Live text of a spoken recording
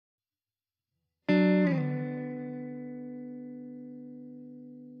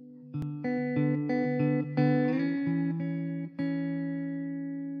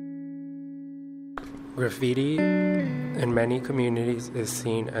Graffiti in many communities is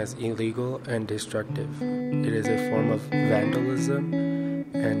seen as illegal and destructive. It is a form of vandalism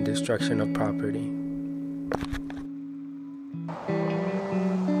and destruction of property.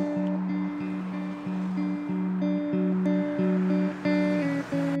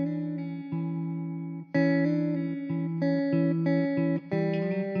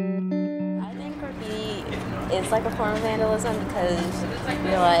 It's like a form of vandalism because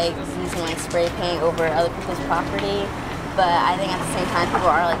you're like using like spray paint over other people's property, but I think at the same time people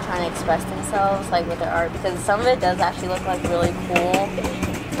are like trying to express themselves like with their art, because some of it does actually look like really cool,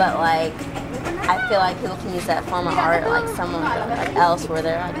 but like I feel like people can use that form of art like someone like else where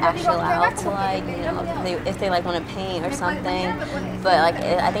they're like actually allowed to like, you know, if they like want to paint or something, but like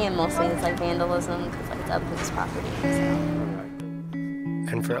I think it mostly is like vandalism because like it's other people's property. So.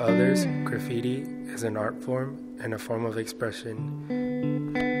 And for others, graffiti is an art form and a form of expression